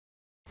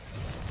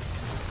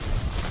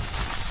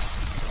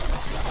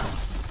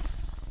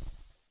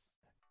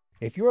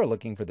If you are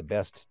looking for the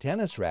best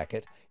tennis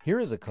racket, here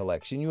is a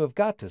collection you have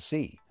got to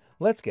see.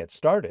 Let's get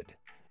started.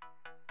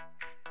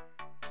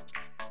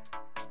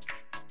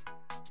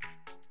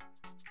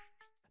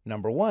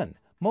 Number 1.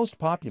 Most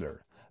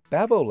popular,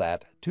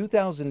 Babolat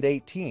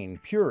 2018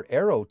 Pure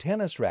Aero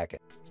Tennis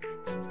Racket.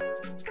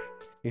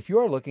 If you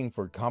are looking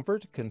for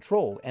comfort,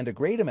 control, and a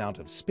great amount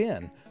of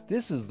spin,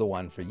 this is the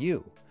one for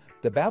you.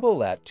 The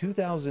Babolat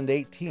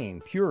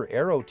 2018 Pure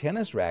Aero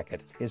Tennis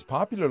Racket is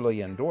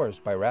popularly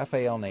endorsed by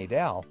Rafael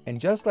Nadal, and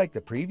just like the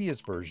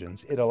previous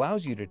versions, it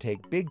allows you to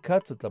take big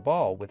cuts at the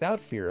ball without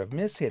fear of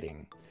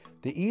mishitting.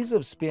 The ease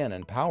of spin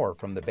and power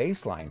from the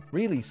baseline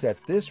really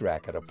sets this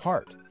racket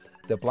apart.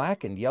 The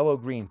black and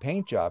yellow-green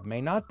paint job may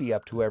not be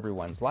up to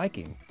everyone's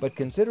liking, but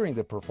considering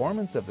the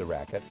performance of the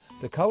racket,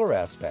 the color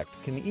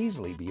aspect can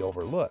easily be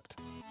overlooked.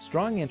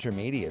 Strong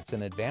intermediates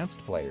and advanced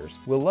players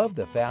will love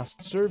the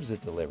fast serves it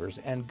delivers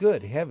and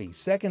good, heavy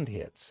second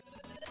hits.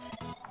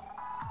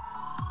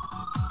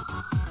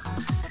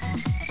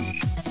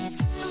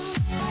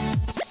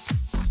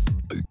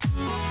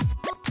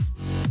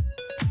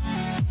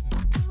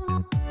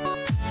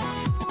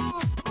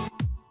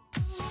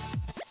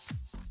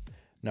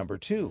 Number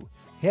 2.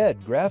 Head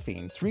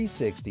Graphene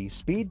 360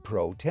 Speed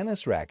Pro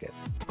Tennis Racket.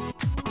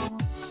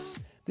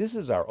 This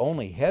is our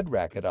only head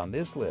racket on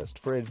this list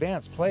for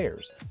advanced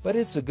players, but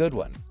it's a good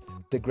one.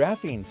 The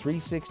Graphene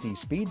 360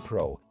 Speed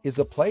Pro is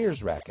a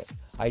player's racket,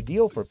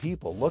 ideal for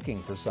people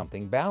looking for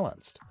something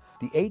balanced.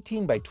 The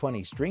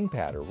 18x20 string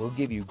pattern will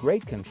give you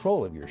great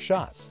control of your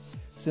shots.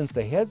 Since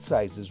the head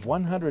size is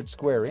 100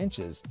 square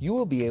inches, you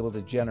will be able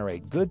to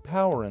generate good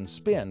power and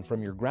spin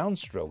from your ground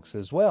strokes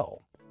as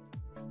well.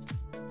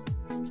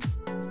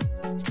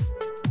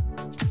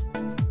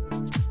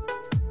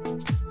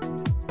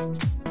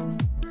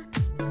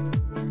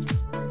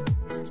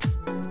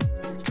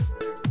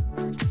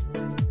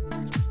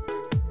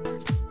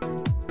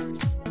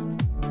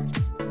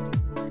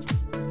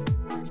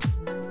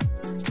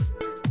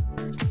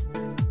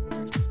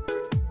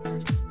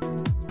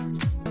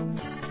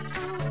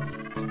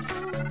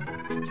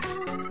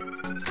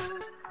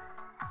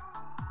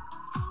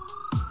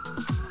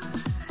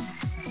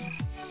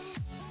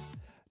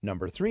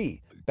 Number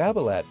 3.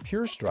 Babolat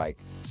Pure Strike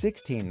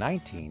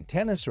 1619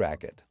 Tennis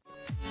Racket.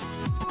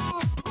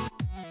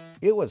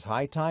 It was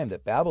high time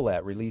that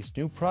Babolat released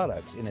new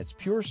products in its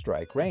Pure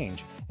Strike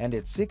range, and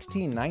its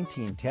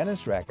 1619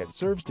 tennis racket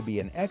serves to be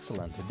an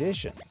excellent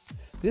addition.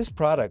 This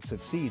product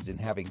succeeds in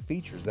having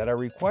features that are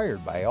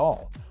required by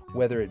all,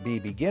 whether it be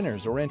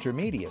beginners or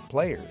intermediate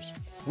players.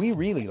 We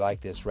really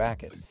like this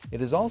racket.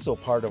 It is also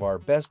part of our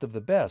Best of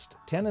the Best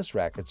Tennis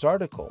Rackets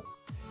article.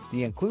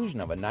 The inclusion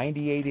of a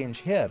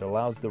 98-inch head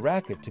allows the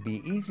racket to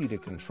be easy to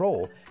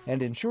control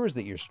and ensures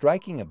that your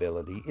striking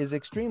ability is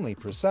extremely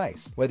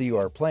precise, whether you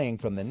are playing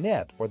from the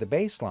net or the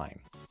baseline.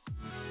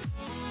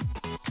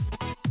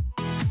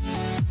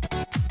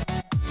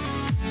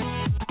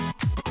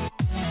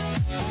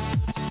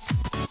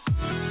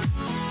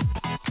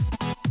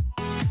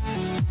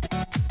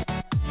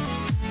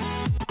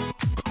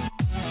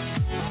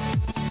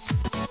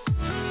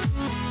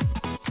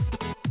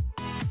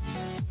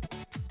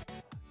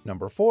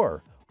 Number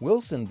 4.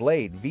 Wilson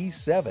Blade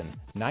V7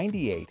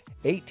 98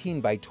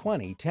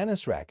 18x20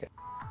 Tennis Racket.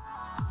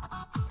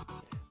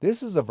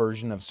 This is a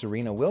version of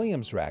Serena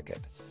Williams' racket.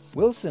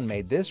 Wilson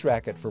made this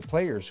racket for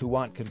players who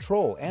want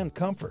control and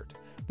comfort.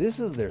 This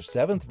is their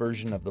 7th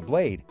version of the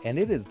blade, and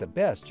it is the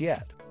best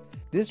yet.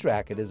 This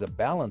racket is a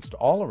balanced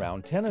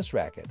all-around tennis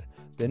racket.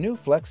 The new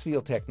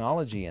FlexFeel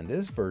technology in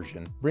this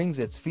version brings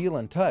its feel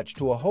and touch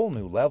to a whole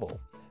new level.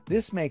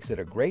 This makes it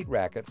a great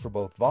racket for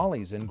both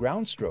volleys and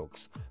ground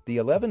strokes. The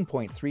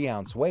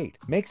 11.3-ounce weight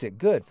makes it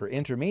good for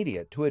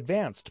intermediate to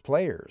advanced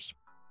players.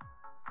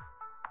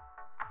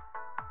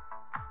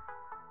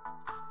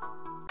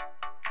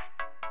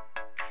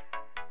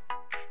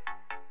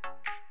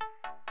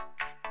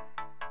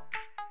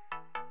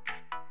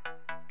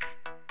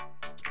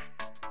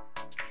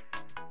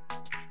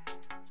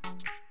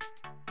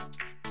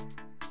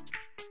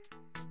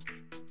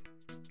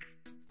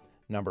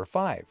 Number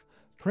 5.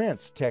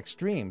 Prince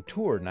Textreme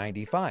Tour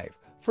 95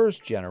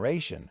 First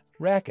Generation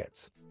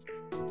Rackets.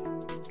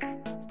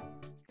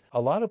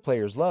 A lot of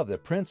players love the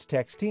Prince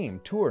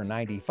Textreme Tour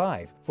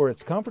 95 for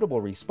its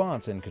comfortable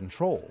response and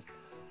control.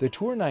 The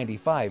Tour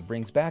 95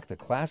 brings back the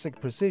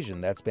classic precision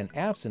that's been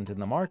absent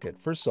in the market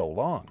for so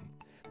long.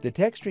 The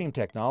Textreme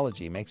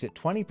technology makes it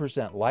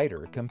 20%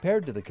 lighter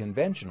compared to the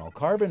conventional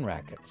carbon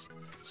rackets,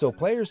 so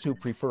players who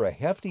prefer a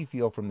hefty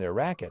feel from their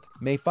racket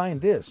may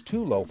find this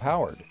too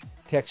low-powered.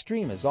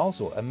 Textreme is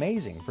also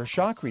amazing for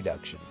shock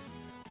reduction.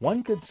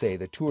 One could say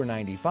the Tour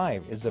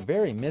 95 is a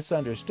very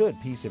misunderstood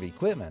piece of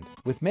equipment,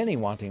 with many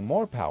wanting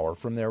more power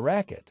from their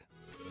racket.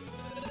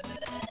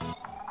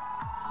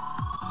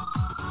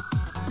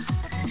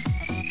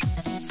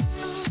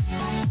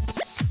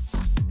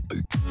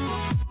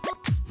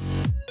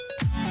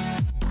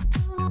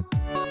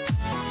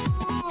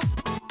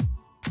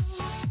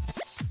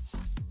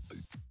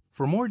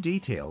 For more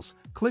details,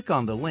 click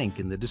on the link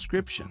in the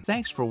description.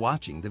 Thanks for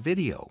watching the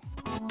video.